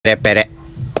Pere.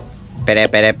 Pere.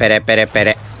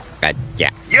 Gotcha.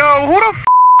 Yo, who the f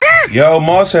is? Yo,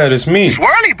 Mosshead, it's me.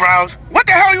 Swirly Brows? What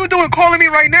the hell are you doing calling me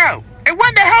right now? And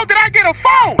when the hell did I get a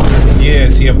phone? Yeah,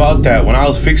 see about that. When I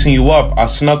was fixing you up, I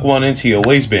snuck one into your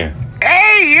waistband.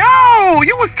 Hey, yo!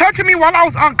 You was touching me while I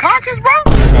was unconscious, bro?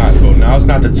 Nah, bro, now's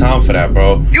not the time for that,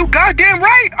 bro. You goddamn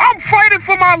right! I'm fighting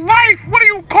for my life! What are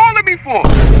you calling me for?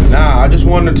 Nah, I just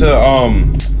wanted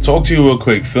to, talk to you real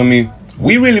quick, feel me?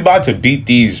 We really about to beat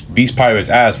these beast pirates'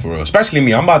 ass for real. Especially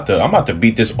me. I'm about to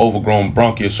beat this overgrown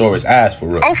Bronchiosaurus ass for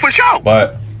real. Oh, for sure!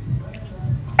 But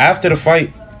after the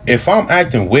fight, if I'm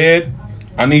acting weird,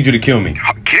 I need you to kill me.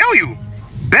 I'll kill you?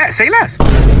 Bet, say less.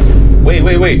 Wait.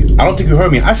 I don't think you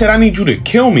heard me. I said I need you to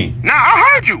kill me. Nah,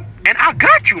 I heard you. And I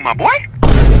got you, my boy.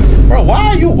 Bro,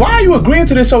 why are you agreeing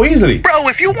to this so easily? Bro,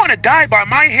 if you want to die by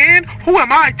my hand, who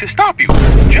am I to stop you?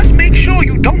 Just make sure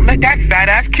you don't let that fat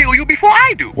ass kill you before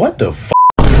I do. What the f?